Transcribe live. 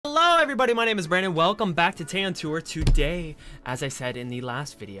everybody, my name is Brandon. Welcome back to Taeyeon Tour. Today, as I said in the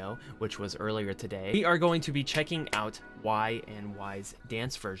last video, which was earlier today, we are going to be checking out Y and Y's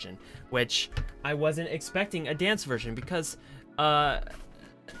dance version, which I wasn't expecting a dance version because Taeyeon,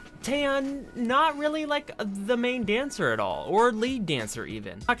 not really like the main dancer at all, or lead dancer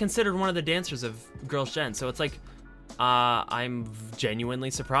even. Not considered one of the dancers of Girls' Gen, so it's like, I'm genuinely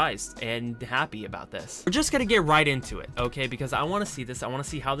surprised and happy about this. We're just gonna get right into it, okay? Because I wanna see this. I wanna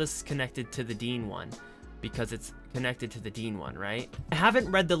see how this is connected to the Dean one, because it's connected to the Dean one, right? I haven't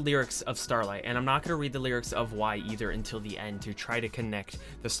read the lyrics of Starlight, and I'm not gonna read the lyrics of Y either until the end to try to connect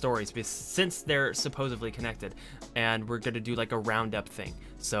the stories, because since they're supposedly connected, and we're gonna do like a roundup thing.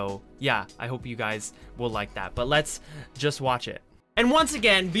 So yeah, I hope you guys will like that, but let's just watch it. And once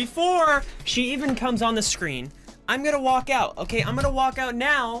again, before she even comes on the screen, I'm gonna walk out, okay? I'm gonna walk out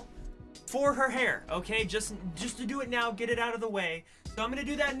now for her hair, okay? Just to do it now, get it out of the way. So I'm gonna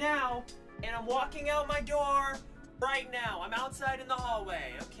do that now, and I'm walking out my door right now. I'm outside in the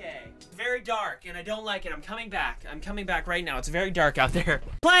hallway, okay? It's very dark, and I don't like it. I'm coming back. I'm coming back right now. It's very dark out there.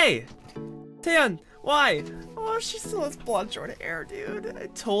 Play! Taeyeon, why? Oh, she still has blonde short hair, dude. I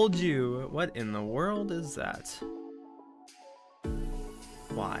told you. What in the world is that?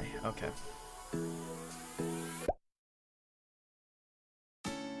 Why? Okay.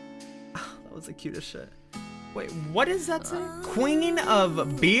 That was the cutest shit. Wait, what is that say? Queen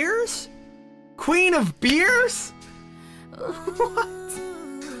of Beers? Queen of Beers? What?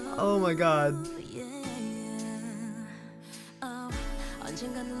 Oh my god.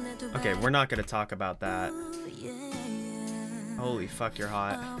 Okay, we're not gonna talk about that. Holy fuck, you're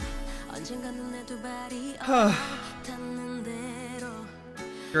hot.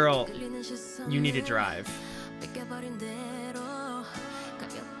 Girl, you need to drive.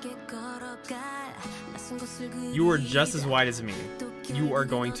 You are just as white as me. You are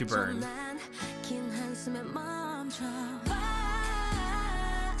going to burn.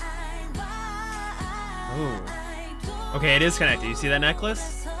 Ooh. Okay, it is connected. You see that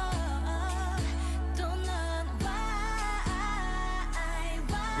necklace?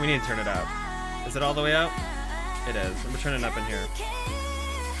 We need to turn it up. Is it all the way up? It is. I'm gonna turn it up in here.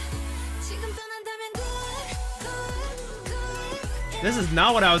 This is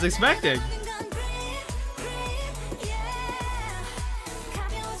not what I was expecting.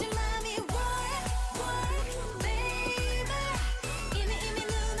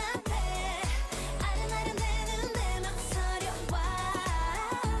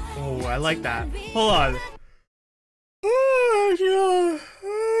 Oh, I like that. Hold on.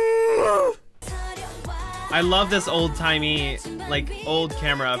 I love this old-timey, like, old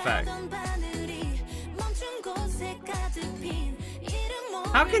camera effect.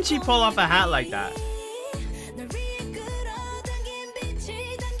 How can she pull off a hat like that?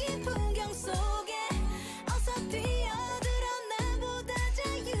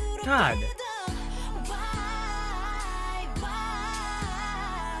 God.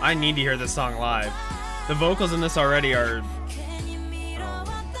 I need to hear this song live. The vocals in this already are...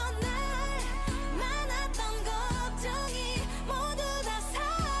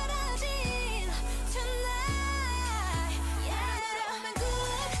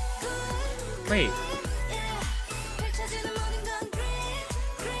 Wait.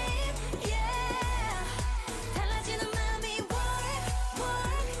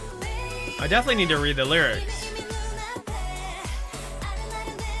 I definitely need to read the lyrics.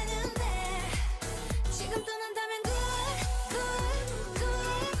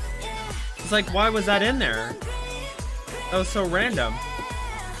 It's like, why was that in there? That was so random.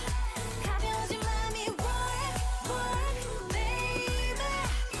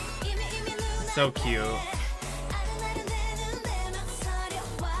 So cute.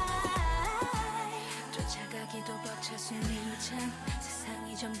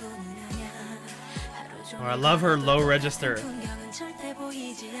 Oh, I love her low register. Of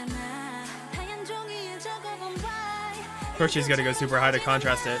course she's gonna go super high to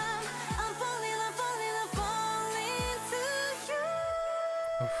contrast it.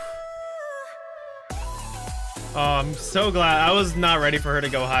 Oh, I'm so glad. I was not ready for her to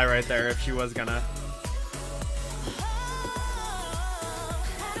go high right there if she was gonna.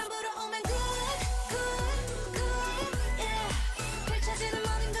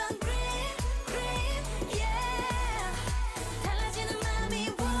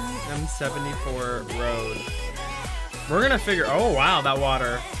 M74 road. We're gonna figure. Oh wow, that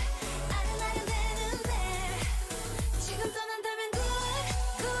water.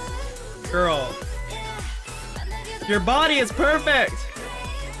 Girl. Your body is perfect!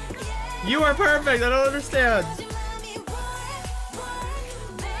 You are perfect, I don't understand.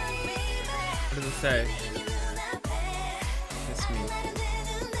 What does it say? Miss me.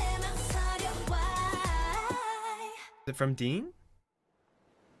 Is it from Dean?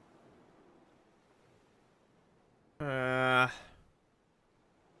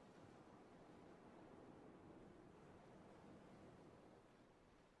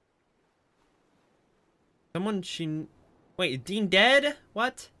 Someone she... Wait, Dean dead?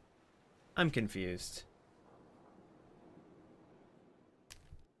 What? I'm confused.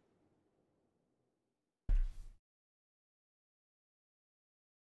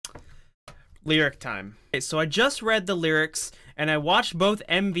 Lyric time. Okay, so I just read the lyrics and I watched both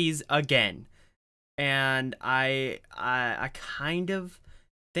MVs again. And I kind of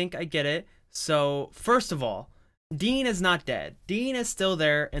think I get it. So, first of all, Dean is not dead. Dean is still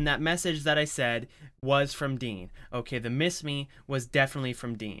there, and that message that I said was from Dean. Okay, the miss me was definitely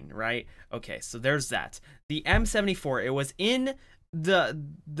from Dean, right? Okay, so there's that. The M74, it was in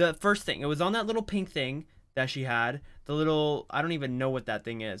the first thing. It was on that little pink thing that she had. The little, I don't even know what that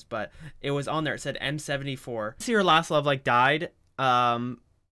thing is, but it was on there. It said M74. See, her last love like died, and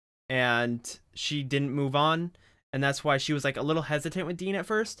she didn't move on, and that's why she was like a little hesitant with Dean at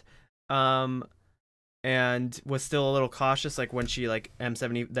first. And was still a little cautious, like when she like the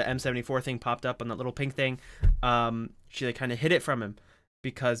M74 thing popped up on that little pink thing. She like kind of hid it from him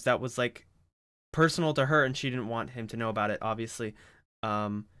because that was like personal to her and she didn't want him to know about it, obviously.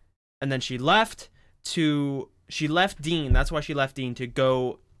 And then she left Dean. That's why she left Dean, to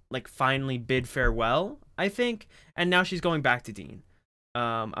go like finally bid farewell, I think. And now she's going back to Dean.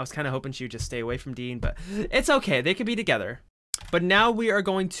 I was kind of hoping she would just stay away from Dean, but it's okay, they could be together. But now we are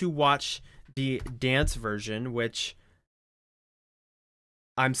going to watch the dance version, which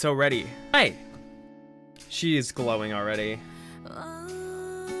I'm so ready. Hey, she is glowing already.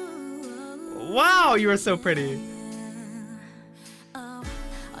 Wow, you are so pretty. Oh,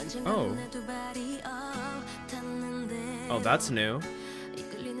 that's new.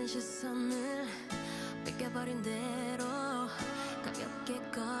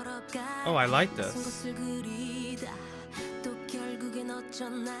 Oh, I like this.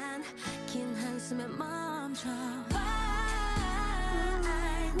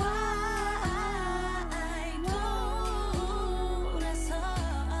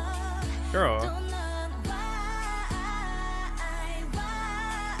 Girl.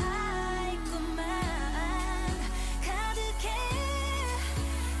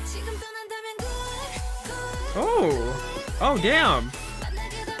 Oh, damn.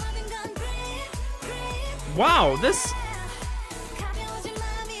 Wow, this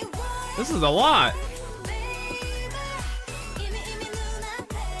is a lot.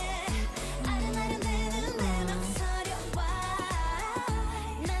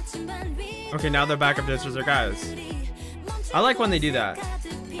 Okay, now the backup dancers are guys. I like when they do that.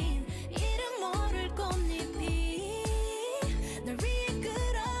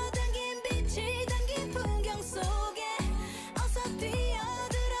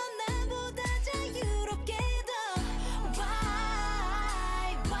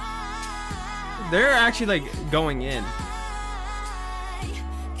 They're actually like going in.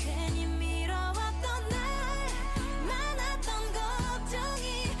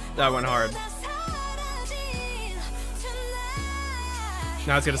 That went hard.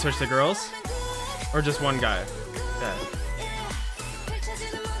 Now it's gonna switch to girls? Or just one guy? Okay.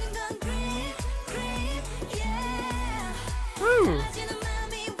 Woo!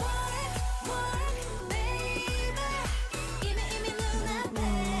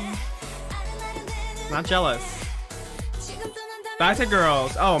 Not jealous. Back to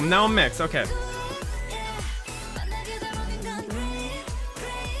girls. Oh, now I'm mixed. Okay.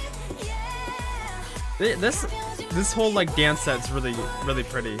 This whole like dance set's really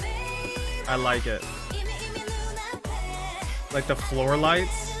pretty. I like it. Like the floor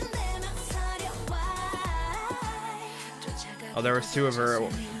lights. Oh, there was two of her.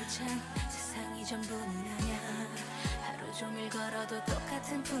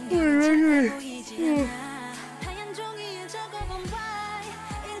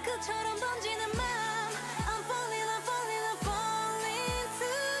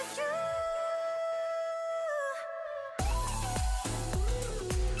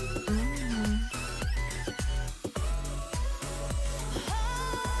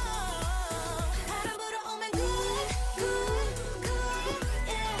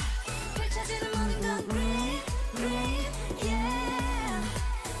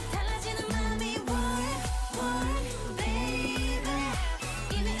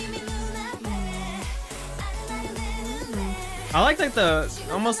 I like the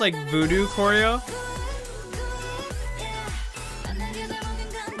almost like voodoo choreo.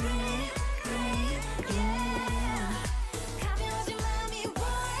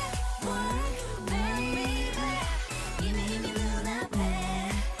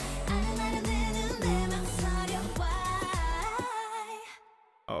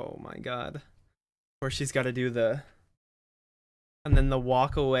 Oh my god. Where she's got to do the... And then the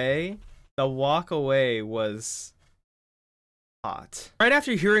walk away. The walk away was hot. Right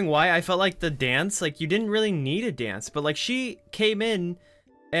after hearing why, I felt like the dance, like, you didn't really need a dance. But, like, she came in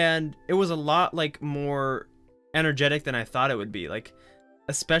and it was a lot, like, more energetic than I thought it would be. Like,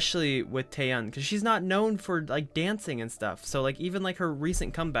 especially with Taeyeon, because she's not known for, like, dancing and stuff. So, like, even, like, her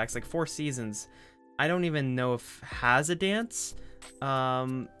recent comebacks, like, 4 seasons, I don't even know if has a dance.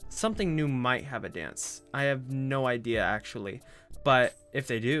 Something new might have a dance. I have no idea, actually. But if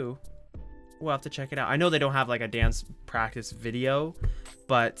they do, we'll have to check it out. I know they don't have, like, a dance practice video,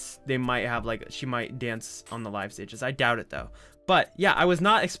 but they might have, like, she might dance on the live stages. I doubt it, though. But, yeah, I was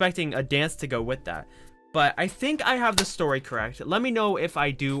not expecting a dance to go with that. But I think I have the story correct. Let me know if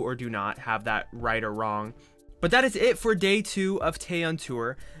I do or do not have that right or wrong. But that is it for day 2 of Taeyeon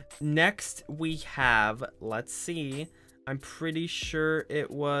Tour. Next, we have, let's see, I'm pretty sure it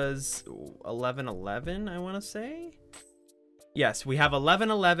was 11/11, I want to say. Yes, we have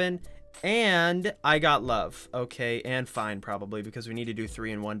 11/11 and I Got Love. Okay, and Fine probably, because we need to do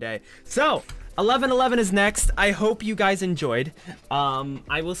 3 in one day. So, 11/11 is next. I hope you guys enjoyed.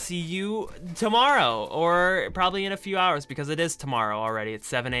 I will see you tomorrow, or probably in a few hours, because it is tomorrow already. It's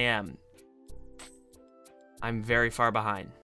 7 a.m. I'm very far behind.